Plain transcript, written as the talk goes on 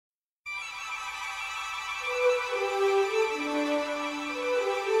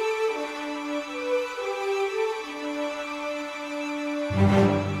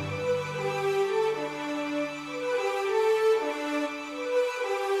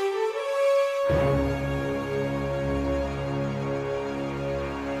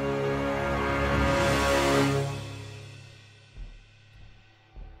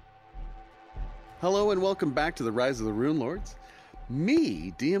Hello and welcome back to the Rise of the Rune Lords.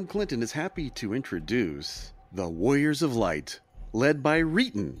 Me, DM Clinton, is happy to introduce the Warriors of Light, led by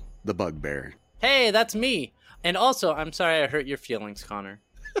Reeton, the Bugbear. Hey, that's me. And also, I'm sorry I hurt your feelings, Connor.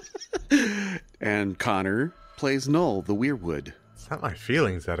 And Connor plays Null, the Weirwood. It's not my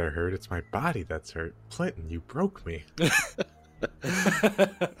feelings that are hurt, it's my body that's hurt. Clinton, you broke me.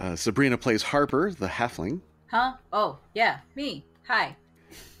 Sabrina plays Harper, the Halfling. Huh? Oh, yeah, me. Hi.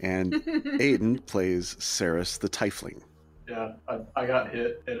 And Aiden plays Saris, the Tiefling. Yeah, I got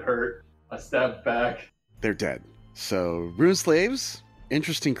hit. It hurt. I stabbed back. They're dead. So, Rune Slaves,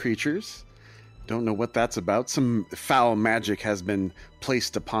 interesting creatures. Don't know what that's about. Some foul magic has been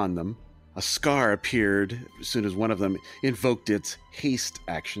placed upon them. A scar appeared as soon as one of them invoked its haste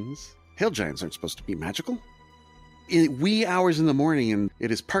actions. Hail giants aren't supposed to be magical. In wee hours in the morning, and it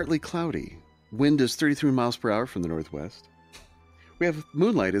is partly cloudy. Wind is 33 miles per hour from the northwest. We have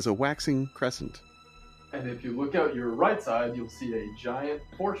moonlight as a waxing crescent. And if you look out your right side, you'll see a giant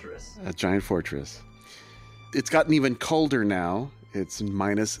fortress. A giant fortress. It's gotten even colder now. It's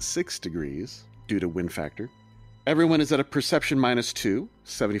 -6 degrees due to wind factor. Everyone is at a perception -2,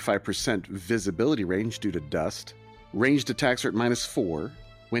 75% visibility range due to dust. Ranged attacks are at -4.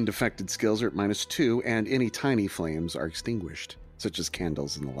 Wind affected skills are at -2, and any tiny flames are extinguished, such as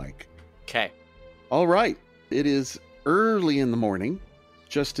candles and the like. Okay. All right. It is early in the morning,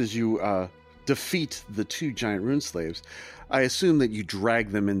 just as you defeat the two giant rune slaves. I assume that you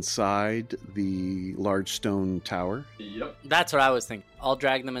drag them inside the large stone tower. Yep. That's what I was thinking. I'll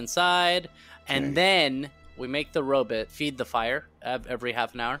drag them inside, and Okay. then we make the robot feed the fire every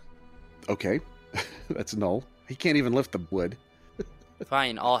half an hour. Okay. That's Null. He can't even lift the wood.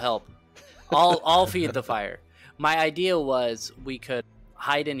 Fine, I'll help. I'll feed the fire. My idea was we could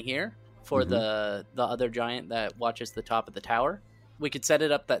hide in here for the other giant that watches the top of the tower. We could set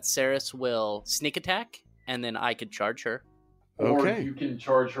it up that Saris will sneak attack, and then I could charge her. Or Okay. you can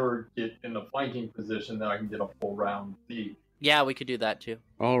charge her, get in the flanking position, then I can get a full round feed. Yeah, we could do that too.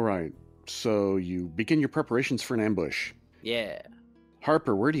 All right. So you begin your preparations for an ambush. Yeah.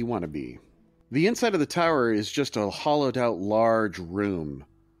 Harper, where do you want to be? The inside of the tower is just a hollowed out large room.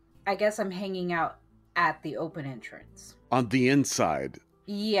 I guess I'm hanging out at the open entrance. On the inside.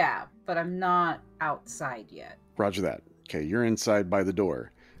 Yeah, but I'm not outside yet. Roger that. Okay, you're inside by the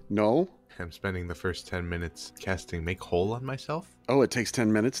door. Null? I'm spending the first 10 minutes casting Make Whole on myself. Oh, it takes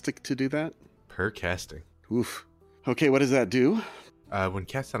 10 minutes to do that? Per casting. Oof. Okay, what does that do? When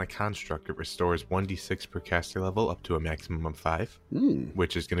cast on a construct, it restores 1d6 per caster level up to a maximum of 5, Hmm.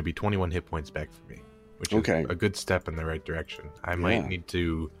 which is going to be 21 hit points back for me, which Okay. is a good step in the right direction. I might need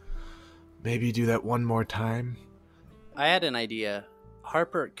to maybe do that one more time. I had an idea.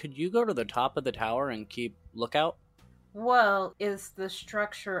 Harper, could you go to the top of the tower and keep lookout? Well, is the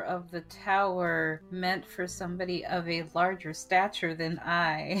structure of the tower meant for somebody of a larger stature than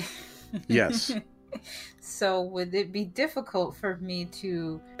I? Yes. So would it be difficult for me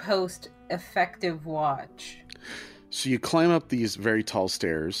to post effective watch? So you climb up these very tall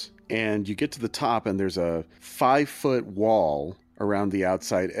stairs, and you get to the top, and there's a 5-foot wall around the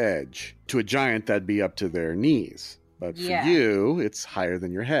outside edge. To a giant, that'd be up to their knees. But for Yeah. you, it's higher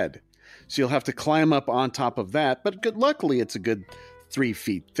than your head. So you'll have to climb up on top of that, but luckily it's a good 3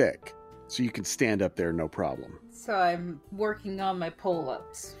 feet thick. So you can stand up there no problem. So I'm working on my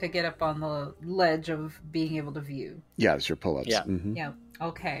pull-ups to get up on the ledge of being able to view. Yeah, it's your pull-ups. Yeah. Mhm. Yeah,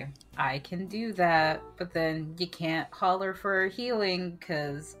 okay. I can do that, but then you can't holler for healing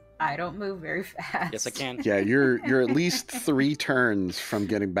because I don't move very fast. Yes, I can. Yeah, you're at least 3 turns from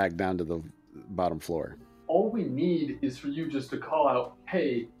getting back down to the bottom floor. All we need is for you just to call out,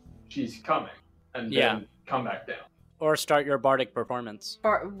 hey, she's coming, and Yeah. then come back down. Or start your bardic performance.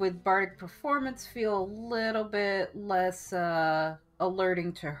 With Bardic Performance, feel a little bit less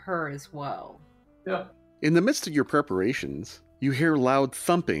alerting to her as well. Yeah. In the midst of your preparations, you hear loud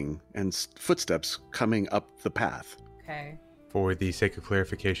thumping and footsteps coming up the path. Okay. For the sake of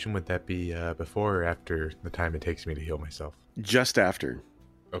clarification, would that be before or after the time it takes me to heal myself? Just after,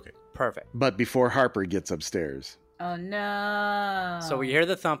 Okay. Perfect. but before Harper gets upstairs. Oh no. So we hear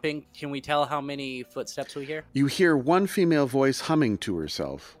the thumping. Can we tell how many footsteps we hear? You hear one female voice humming to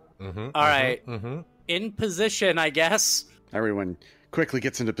herself. Mm-hmm. All right. Mm-hmm. In position, I guess. Everyone quickly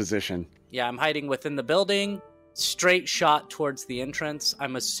gets into position. Yeah, I'm hiding within the building. Straight shot towards the entrance.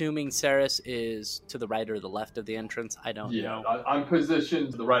 I'm assuming Saris is to the right or the left of the entrance. I don't Yeah, know. I'm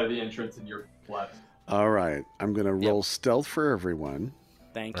positioned to the right of the entrance, and you're left. All right, I'm going to roll stealth for everyone.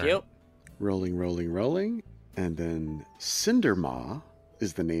 Thank All you. right. Rolling, rolling, rolling. And then Cindermaw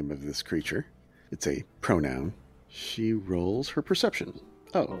is the name of this creature. It's a pronoun. She rolls her perception.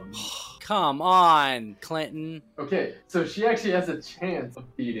 Oh, Come on, Clinton. Okay, so she actually has a chance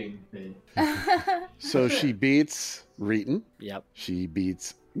of beating me. so she beats Reeton. Yep. She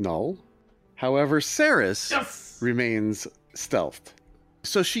beats Null. However, Saris Yes! remains stealthed.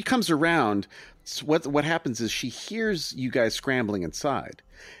 So she comes around. So what happens is she hears you guys scrambling inside,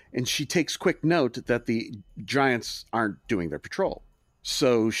 and she takes quick note that the giants aren't doing their patrol.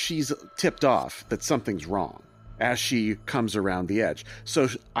 So she's tipped off that something's wrong as she comes around the edge. So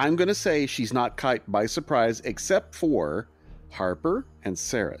I'm going to say she's not caught by surprise except for Harper and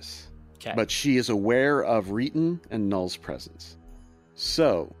Saris. Okay. But she is aware of Reeton and Null's presence.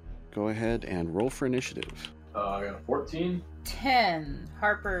 So go ahead and roll for initiative. I got a 14. 10.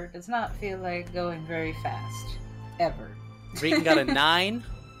 Harper does not feel like going very fast. Ever. Reeton got a 9.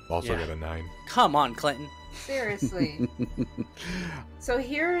 Also Yeah. got a 9. Come on, Clinton. Seriously. So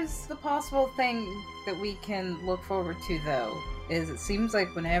here's the possible thing that we can look forward to, though, is it seems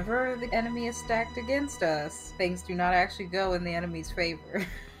like whenever the enemy is stacked against us, things do not actually go in the enemy's favor.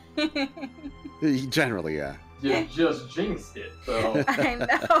 Generally, yeah. You just jinxed it, so. I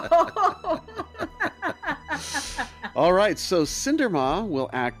know. All right, so Cindermaw will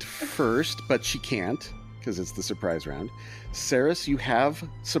act first, but she can't because it's the surprise round. Saris, you have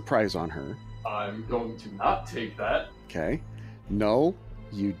surprise on her. I'm going to not take that. Okay. No,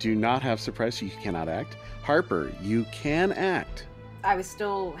 you do not have surprise, so you cannot act. Harper, you can act. I was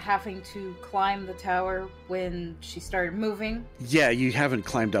still having to climb the tower when she started moving. Yeah, you haven't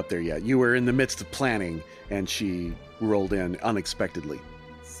climbed up there yet. You were in the midst of planning, and she rolled in unexpectedly.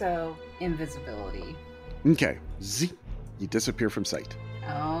 So, invisibility. Okay. Z. You disappear from sight.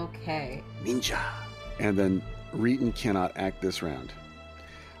 Okay. Ninja. And then Reeton cannot act this round.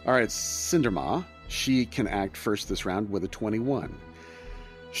 All right, Cindermaw. She can act first this round with a 21.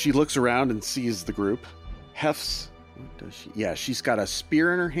 She looks around and sees the group. Hef's... What does she? Yeah, she's got a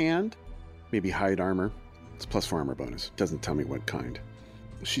spear in her hand. Maybe hide armor. It's +4 armor bonus. Doesn't tell me what kind.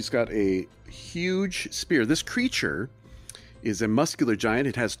 She's got a huge spear. This creature is a muscular giant.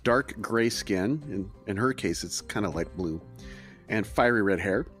 It has dark gray skin. In her case, it's kind of light blue. And fiery red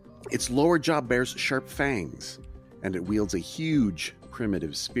hair. Its lower jaw bears sharp fangs. And it wields a huge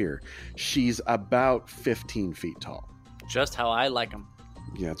primitive spear. She's about 15 feet tall. Just how I like them.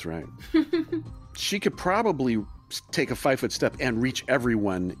 Yeah, that's right. She could probably take a 5-foot step and reach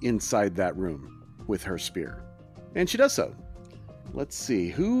everyone inside that room with her spear. And she does so. Let's see.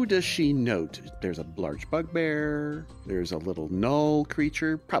 Who does she note? There's a large bugbear. There's a little null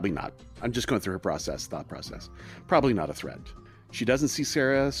creature. Probably not. I'm just going through her thought process. Probably not a threat. She doesn't see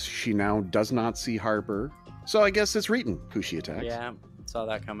Saris. She now does not see Harper. So I guess it's Reeton who she attacks. Yeah, saw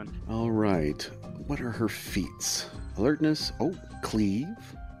that coming. All right. What are her feats? Alertness. Oh, cleave.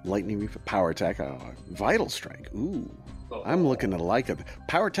 Lightning, power attack, vital strike. Ooh, I'm looking at a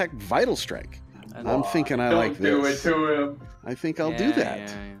power attack, vital strike. I'm thinking I like this. Don't do it to him. I think I'll do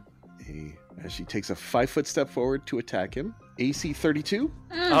that. Yeah. As she takes a 5-foot step forward to attack him. AC 32.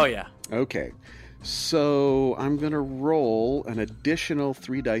 Oh, yeah. Okay, so I'm gonna roll an additional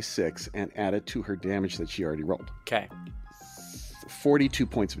 3 dice 6 and add it to her damage that she already rolled. Okay. 42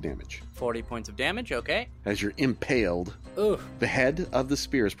 points of damage. 40 points of damage, okay. As you're impaled. Ooh. The head of the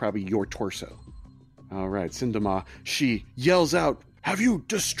spear is probably your torso. All right, Cindermaw, she yells out, "Have you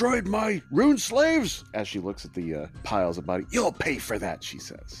destroyed my rune slaves?" As she looks at the piles of body. "You'll pay for that," she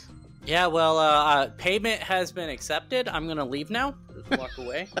says. Yeah, well, payment has been accepted. I'm going to leave now. Just walk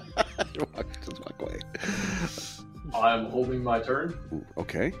away. Just walk away. I'm holding my turn. Ooh,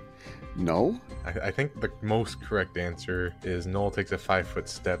 okay. No? I think the most correct answer is Noel takes a 5-foot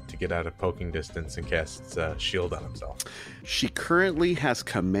step to get out of poking distance and casts a shield on himself. She currently has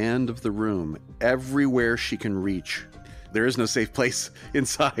command of the room everywhere she can reach. There is no safe place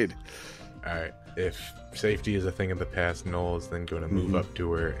inside. Alright, if safety is a thing of the past, Noel is then going to move up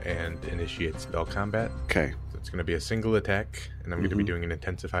to her and initiate spell combat. Okay. So it's going to be a single attack, and I'm going to be doing an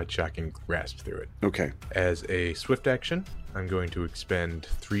intensified shocking grasp through it. Okay. As a swift action, I'm going to expend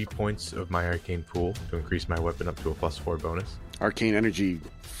 3 points of my arcane pool to increase my weapon up to a +4 bonus. Arcane energy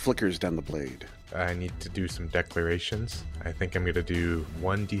flickers down the blade. I need to do some declarations. I think I'm going to do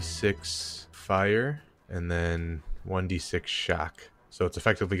 1d6 fire and then 1d6 shock. So it's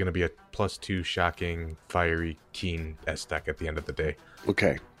effectively going to be a +2 shocking, fiery, keen S-Tech at the end of the day.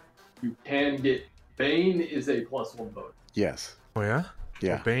 Okay. You can get Bane is a +1 bonus. Yes. Oh yeah?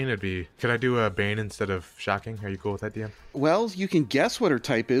 Yeah. Well, Bane would be... Could I do a Bane instead of shocking? Are you cool with that, DM? Well, you can guess what her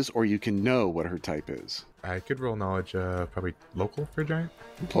type is, or you can know what her type is. I could roll knowledge, probably local for giant.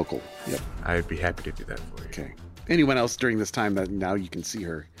 Local. Yep. I'd be happy to do that for you. Okay. Anyone else during this time that now you can see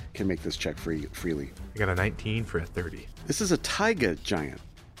her can make this check freely. I got a 19 for a 30. This is a taiga giant.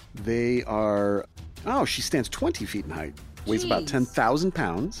 They are... Oh, she stands 20 feet in height. Weighs about Jeez. 10,000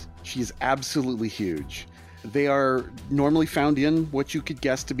 pounds. She's absolutely huge. They are normally found in what you could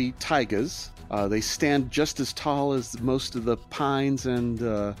guess to be taigas. They stand just as tall as most of the pines and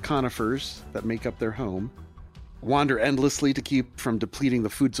conifers that make up their home. Wander endlessly to keep from depleting the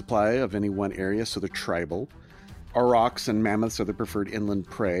food supply of any one area, so they're tribal. Aurochs and mammoths are the preferred inland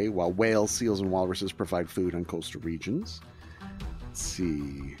prey, while whales, seals, and walruses provide food on coastal regions. Let's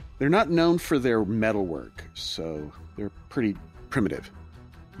see. They're not known for their metalwork, so they're pretty primitive.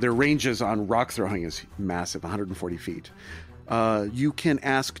 Their ranges on rock throwing is massive, 140 feet. You can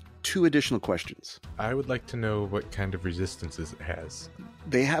ask 2 additional questions. I would like to know what kind of resistances it has.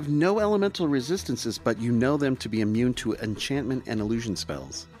 They have no elemental resistances, but you know them to be immune to enchantment and illusion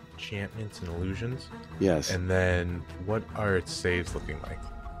spells. Enchantments and illusions. Yes. And then what are its saves looking like?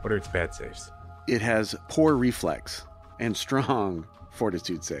 What are its bad saves? It has poor reflex and strong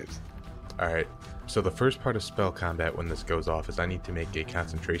fortitude saves. All right. So the first part of spell combat when this goes off is I need to make a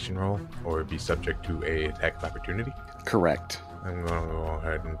concentration roll or be subject to a attack of opportunity. Correct. I'm going to go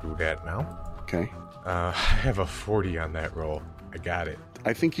ahead and do that now. Okay. I have a 40 on that roll. I got it.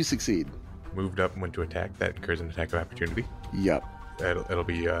 I think you succeed. Moved up and went to attack. That incurs an attack of opportunity. Yep. It'll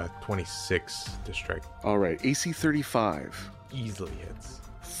be 26 to strike. All right. AC 35. Easily hits.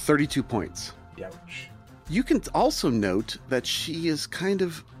 32 points. Ouch. You can also note that she is kind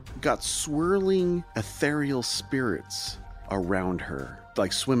of got swirling ethereal spirits around her,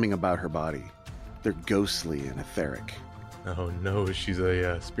 like swimming about her body. They're ghostly and etheric. Oh no, she's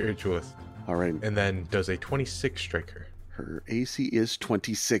a spiritualist. All right. And then does a 26 strike her? Her AC is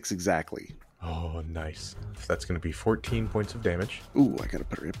 26 exactly. Oh, nice. So that's going to be 14 points of damage. Ooh, I gotta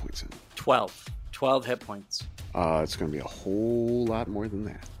put her hit points in. 12 hit points. It's gonna be a whole lot more than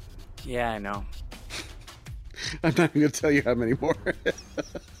that. Yeah, I know. I'm not even gonna tell you how many more.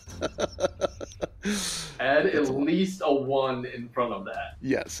 Add at least a 1 in front of that.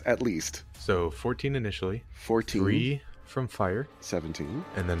 Yes, at least. So 14 initially, 14, 3 from fire, 17,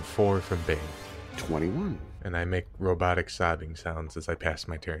 and then 4 from Bane. 21. And I make robotic sobbing sounds as I pass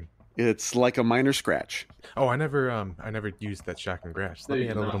my turn. It's like a minor scratch. Oh, I never used that shock and grass. Let No, me you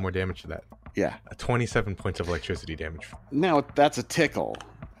add did a little not. more damage to that. Yeah. 27 points of electricity damage. Now that's a tickle.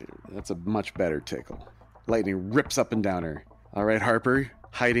 That's a much better tickle. Lightning rips up and down her. All right, Harper,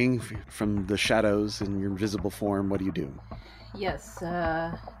 hiding from the shadows in your invisible form. What do you do? Yes,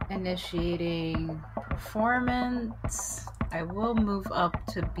 initiating performance. I will move up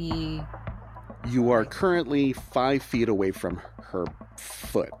to be... You are currently 5 feet away from her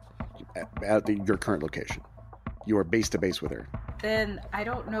foot at your current location. You are base to base with her. Then I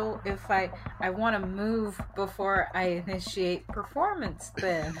don't know if I want to move before I initiate performance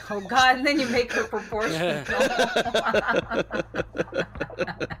then. Oh god, and then you make her proportional.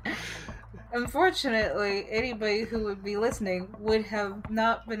 Unfortunately, anybody who would be listening would have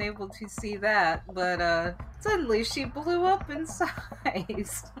not been able to see that, but suddenly she blew up in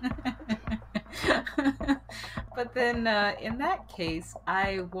size. But then in that case,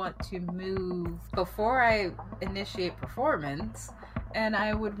 I want to move before I initiate performance, and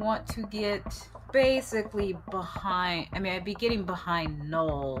I would want to get basically behind. I mean, I'd be getting behind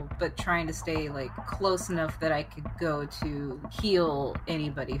Noel, but trying to stay like close enough that I could go to heal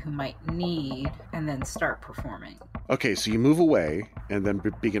anybody who might need, and then start performing. Okay, so you move away and then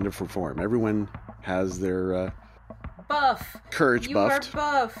begin to perform. Everyone has their Buff. courage You buffed.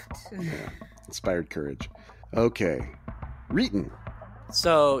 are buffed. Yeah, inspired courage. Okay. Reeton.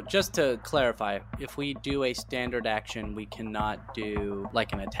 So, just to clarify, if we do a standard action, we cannot do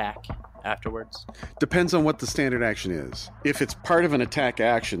like an attack afterwards. Depends on what the standard action is. If it's part of an attack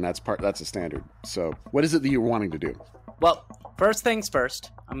action, that's a standard. So, what is it that you're wanting to do? Well, first things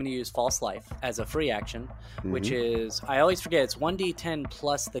first, I'm going to use False Life as a free action, which is, I always forget, it's 1d10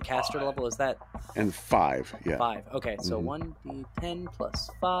 plus the caster level. Is that And 5, yeah. 5? Okay, so 1d10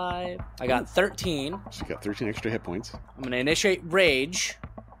 plus 5. I got 13. So you got 13 extra hit points. I'm going to initiate Rage,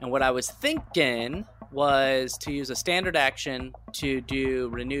 and what I was thinking was to use a standard action to do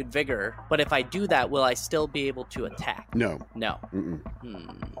Renewed Vigor, but if I do that, will I still be able to attack? No. No. Mm-mm.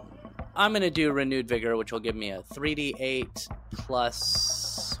 I'm going to do Renewed Vigor, which will give me a 3d8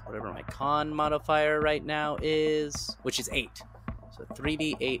 plus whatever my con modifier right now is, which is 8. So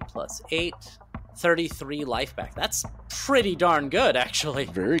 3d8 plus 8. 33 life back. That's pretty darn good, actually.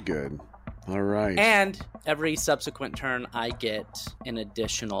 Very good. All right. And every subsequent turn, I get an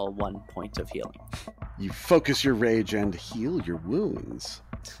additional 1 point of healing. You focus your rage and heal your wounds.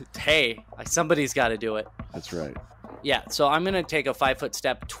 Hey, somebody's got to do it. That's right. Yeah, so I'm going to take a 5-foot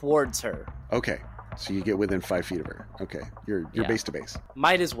step towards her. Okay. So you get within 5 feet of her. Okay. You're base to base.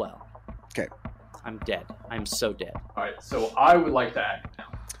 Might as well. Okay. I'm dead. I'm so dead. All right, so I would like to act now.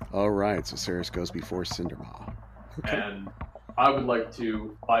 All right. So Ceres goes before Cindermaw. Okay. And I would like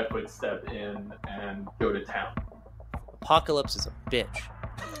to 5-foot step in and go to town. Apocalypse is a bitch.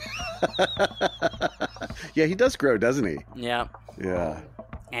 Yeah, he does grow, doesn't he? Yeah. Yeah.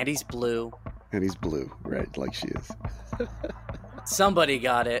 And he's blue. And he's blue, right? Like she is. Somebody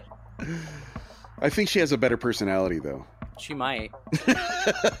got it. I think she has a better personality, though. She might.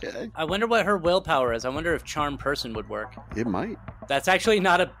 I wonder what her willpower is. I wonder if Charm Person would work. It might. That's actually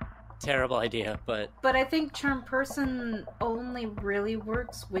not a terrible idea, but... But I think Charm Person only really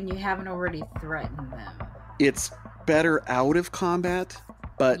works when you haven't already threatened them. It's better out of combat,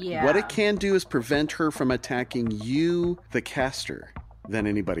 but Yeah. what it can do is prevent her from attacking you, the caster, than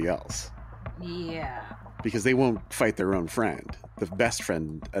anybody else. Yeah. Because they won't fight their own friend, the best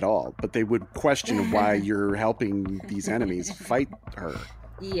friend at all, but they would question why you're helping these enemies fight her.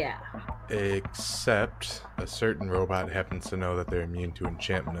 Yeah. Except a certain robot happens to know that they're immune to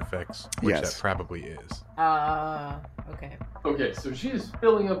enchantment effects, which Yes. that probably is. Okay. Okay, so she's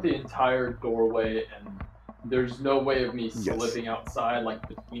filling up the entire doorway, and there's no way of me Yes. slipping outside, like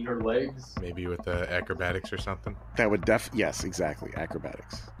between her legs. Maybe with acrobatics or something. That would yes, exactly,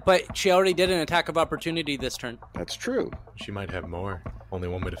 acrobatics. But she already did an attack of opportunity this turn. That's true. She might have more. Only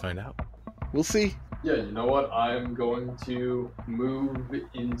one way to find out. We'll see. Yeah, you know what? I'm going to move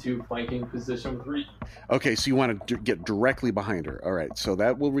into flanking position with Reed. Okay, so you want to get directly behind her. All right, so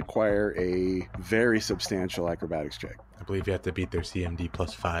that will require a very substantial acrobatics check. I believe you have to beat their CMD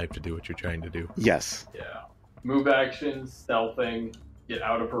 +5 to do what you're trying to do. Yes, Yeah. Move action, stealthing, get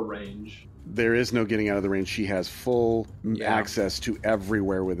out of her range. there is no getting out of the range. She has full Yeah. access to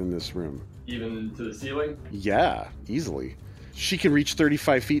everywhere within this room. Even to the ceiling. Yeah, easily. She can reach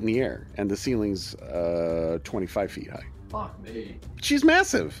 35 feet in the air, and the ceiling's 25 feet high. Fuck me. She's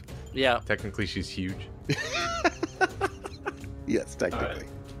massive. Yeah. Technically, she's huge. Yes, technically.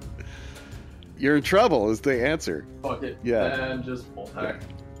 You're in trouble is the answer. Fuck it. Yeah. And just full attack.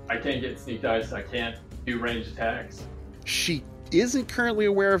 I can't get sneak dice. I can't do ranged attacks. She isn't currently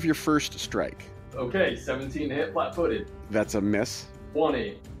aware of your first strike. Okay, 17 to hit flat-footed. That's a miss.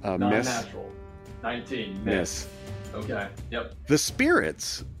 20. A miss. Non-natural. 19. Miss. Okay. Yep. The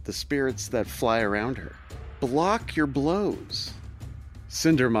spirits that fly around her, block your blows.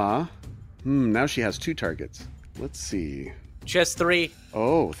 Cindermaw, now she has 2 targets. Let's see. Just 3.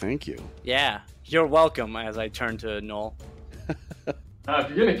 Oh, thank you. Yeah. You're welcome, as I turn to Noel. If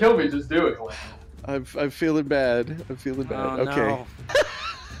you're gonna kill me, just do it, Clint. I'm feeling bad. I'm feeling bad. Oh, Okay.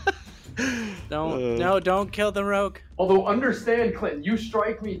 No. Don't kill the rogue. Although, understand, Clinton, you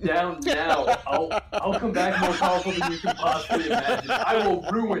strike me down now, I'll come back more powerful than you can possibly imagine. I will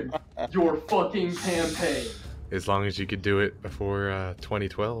ruin your fucking campaign. As long as you could do it before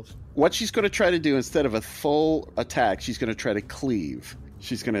 2012. What she's going to try to do, instead of a full attack, she's going to try to cleave.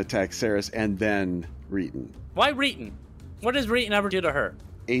 She's going to attack Ceres and then Reeton. Why Reeton? What does Reeton ever do to her?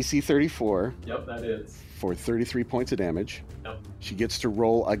 AC 34 Yep, that is. for 33 points of damage. Yep. She gets to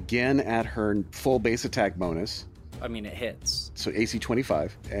roll again at her full base attack bonus. I mean, it hits. So AC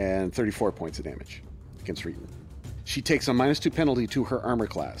 25 and 34 points of damage against Reeton. She takes a -2 penalty to her armor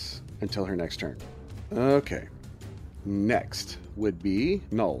class until her next turn. Okay. Next would be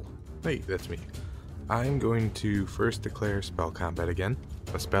Null. Wait, that's me. I'm going to first declare spell combat again.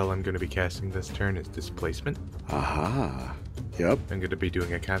 A spell I'm going to be casting this turn is Displacement. Aha. Yep. I'm going to be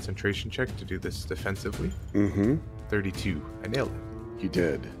doing a concentration check to do this defensively. Mm-hmm. 32. I nailed it. You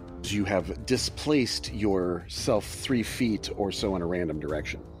did. You have displaced yourself 3 feet or so in a random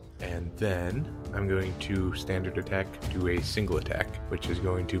direction. And then I'm going to standard attack, do a single attack, which is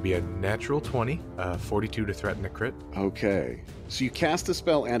going to be a natural 20, 42 to threaten a crit. Okay. So you cast a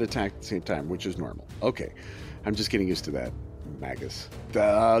spell and attack at the same time, which is normal. Okay. I'm just getting used to that, Magus.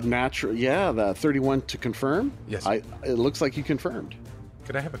 The 31 to confirm? Yes. It looks like you confirmed.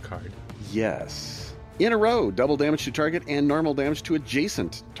 Could I have a card? Yes. In a row, double damage to target and normal damage to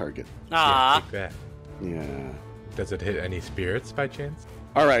adjacent target. Yeah, Ah. take that. Yeah. Does it hit any spirits by chance?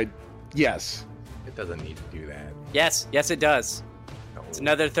 All right. Yes. It doesn't need to do that. Yes, it does. No. It's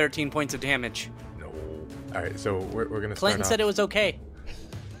another 13 points of damage. No. All right, so we're going to start Clinton off. said it was okay.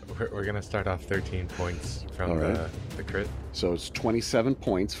 We're going to start off 13 points from All right. the crit. So it's 27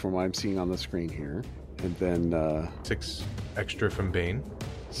 points from what I'm seeing on the screen here. And then 6 extra from Bane.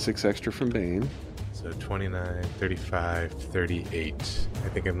 6 extra from Bane. So 29, 35, 38. I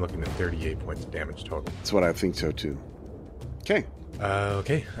think I'm looking at 38 points of damage total. That's what I think so too. Okay.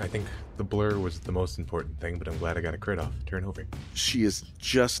 Okay, I think the blur was the most important thing, but I'm glad I got a crit off. Turn over. She is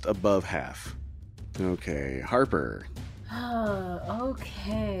just above half. Okay, Harper.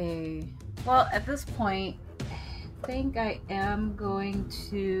 Okay. Well, at this point, I think I am going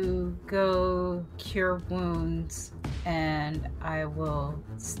to go cure wounds, and I will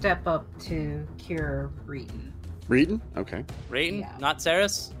step up to cure Reeton. Reeton? Okay. Rayton, Yeah. not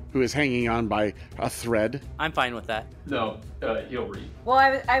Saris? Who is hanging on by a thread. I'm fine with that. No, he'll read.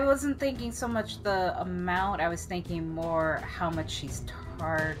 Well, I wasn't thinking so much the amount, I was thinking more how much she's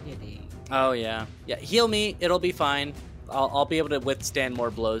targeting. Oh, yeah. Yeah, heal me. It'll be fine. I'll be able to withstand more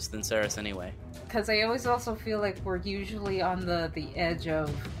blows than Saris anyway. Because I always also feel like we're usually on the edge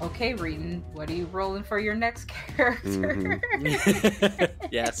of, okay, Reeton, what are you rolling for your next character?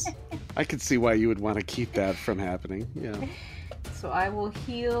 Yes. I could see why you would want to keep that from happening. Yeah. So I will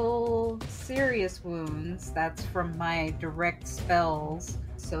heal serious wounds. That's from my direct spells.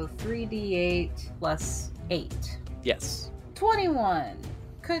 So 3d8 plus 8. Yes. 21.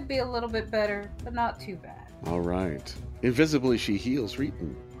 Could be a little bit better, but not too bad. All right. Invisibly, she heals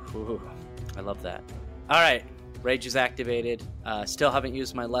Reeton. Ooh, I love that. All right. Rage is activated. Still haven't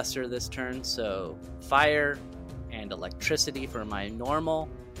used my lesser this turn, so fire and electricity for my normal.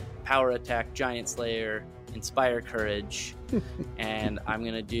 Power attack, Giant Slayer, Inspire Courage. And I'm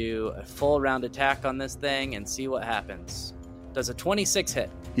going to do a full round attack on this thing and see what happens. Does a 26 hit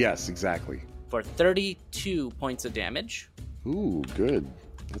Yes, exactly. for 32 points of damage. Ooh, good.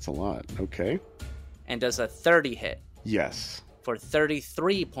 That's a lot. Okay. And does a 30 hit Yes. for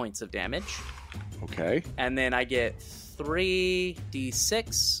 33 points of damage. Okay. And then I get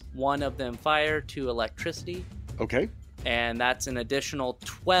 3d6, 1 of them fire, 2 electricity. Okay. And that's an additional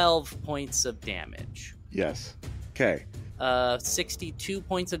 12 points of damage. Yes. Okay. 62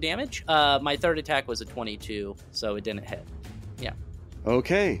 points of damage. My third attack was a 22, so it didn't hit. Yeah.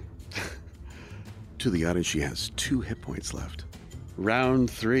 Okay. To the audience, she has 2 hit points left. Round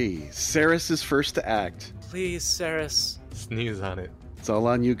 3. Saris is first to act. Please, Saris. Sneeze on it. It's all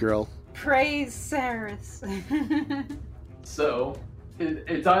on you, girl. Praise Saris. So,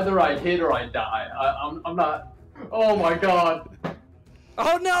 it's either I hit or I die. I'm not. Oh my god.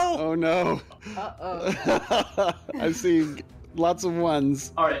 Oh no! Oh no. Uh-oh. I'm seeing lots of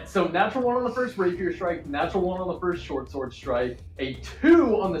ones. Alright, so natural 1 on the first rapier strike, natural 1 on the first short sword strike, a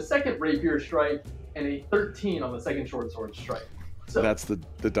 2 on the second rapier strike, and a 13 on the second short sword strike. So That's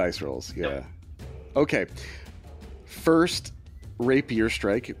the dice rolls. Yeah. Yep. Okay. First rapier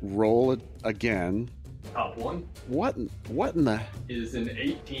strike. Roll it again. top one What in the is an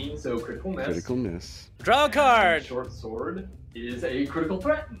 18, so critical miss. critical miss? Draw a And card! short sword is a critical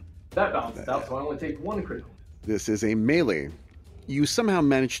threaten. That balanced out, so I only take 1 critical. This is a melee. You somehow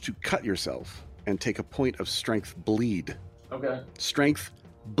manage to cut yourself and take a point of strength bleed. Okay. Strength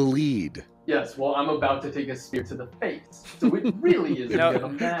bleed. Yes, well, I'm about to take a spear to the face, so it really isn't No.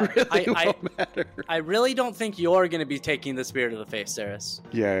 gonna matter. Really I- won't matter. I really don't think you're going to be taking the spear to the face, Saris.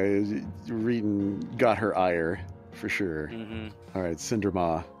 Yeah, Reeton got her ire for sure. Mm-hmm. All right,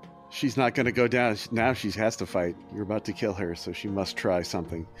 Cindermaw. She's not going to go down. Now she has to fight. You're about to kill her, so she must try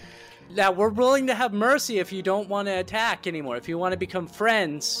something. Now, we're willing to have mercy if you don't want to attack anymore. If you want to become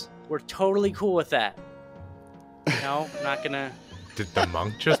friends, we're totally cool with that. No, not going to... Did the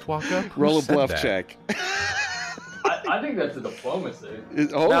monk just walk up? Who Roll a said bluff that? check. I think that's a diplomacy.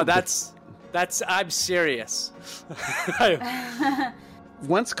 No, that's I'm serious.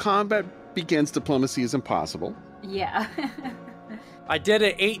 Once combat begins, diplomacy is impossible. Yeah. I did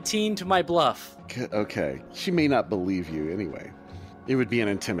an 18 to my bluff. Okay. She may not believe you anyway. It would be an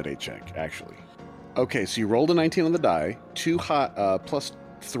intimidate check, actually. Okay, so you rolled a 19 on the die. 2 hot, plus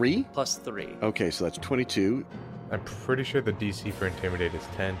 3? Plus 3. Okay, so that's 22. I'm pretty sure the DC for Intimidate is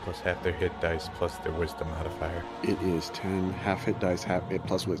 10 plus half their hit dice plus their wisdom modifier. It is 10, half hit dice, half hit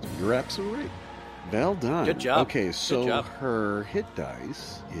plus wisdom. You're absolutely right. Well done. Good job. Okay, so Good job. her hit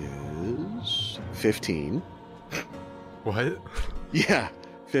dice is 15. What? Yeah,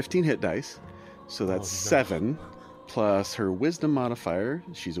 15 hit dice. So that's Oh, no. 7 plus her wisdom modifier.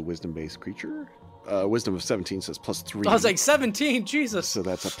 She's a wisdom-based creature. Wisdom of 17 says plus 3. I was like 17, Jesus. So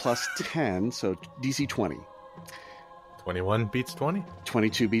that's a plus 10, so DC 20. 21 beats 20?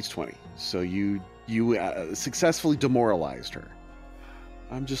 22 beats 20. So you successfully demoralized her.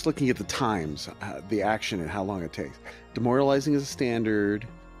 I'm just looking at the times, the action, and how long it takes. Demoralizing is a standard.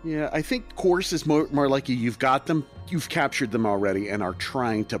 Yeah, I think course is more like you've got them, you've captured them already, and are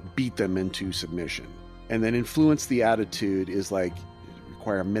trying to beat them into submission. And then influence the attitude is like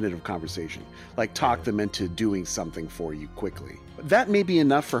require a minute of conversation, like talk them into doing something for you quickly. That may be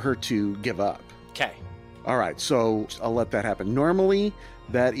enough for her to give up. Okay. All right, so I'll let that happen. Normally,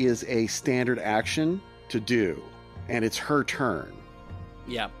 that is a standard action to do, and it's her turn.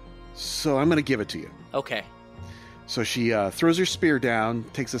 Yeah. So I'm going to give it to you. Okay. So she throws her spear down,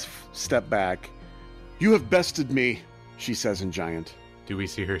 takes a step back. "You have bested me," she says in Giant. Do we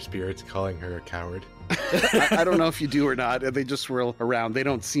see her spirits calling her a coward? I don't know if you do or not. They just swirl around. They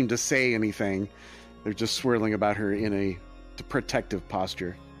don't seem to say anything. They're just swirling about her in a protective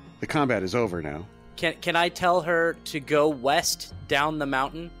posture. The combat is over now. Can I tell her to go west down the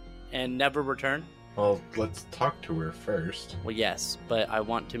mountain and never return? Well, let's talk to her first. Well, yes, but I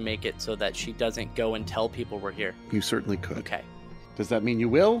want to make it so that she doesn't go and tell people we're here. You certainly could. Okay. Does that mean you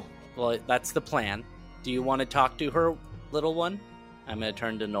will? Well, that's the plan. Do you want to talk to her, little one? I'm going to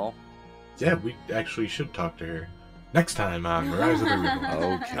turn to Noel. Yeah, we actually should talk to her. Next time on Rise of the Riven.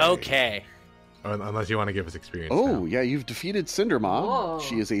 Okay. Okay. Unless you want to give us experience. Oh, now. yeah, you've defeated Cindermaw. Whoa.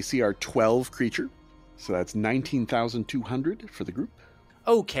 She is a CR 12 creature. So that's 19,200 for the group.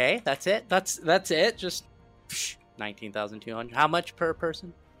 Okay, that's it. That's it. Just 19,200. How much per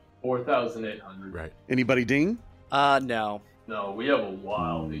person? 4,800. Right. Anybody ding? No. No, we have a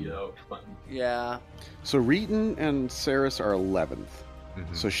while to go. Yeah. So Reeton and Saris are 11th.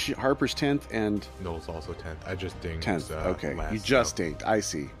 Mhm. So Harper's 10th and Noel's also 10th. I just dinged. 10th. Okay, last, you just so. dinged. I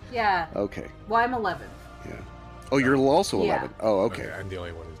see. Yeah. Okay. Well, I'm 11th. Yeah. Oh, you're also Yeah. 11. Oh, okay. I'm the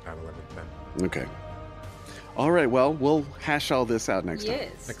only one who's not 11th then. Okay. All right. Well, we'll hash all this out next time.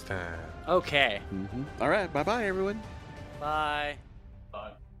 Yes. Next time. Okay. All right. Bye-bye, everyone. Bye.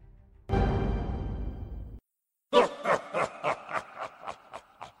 Bye.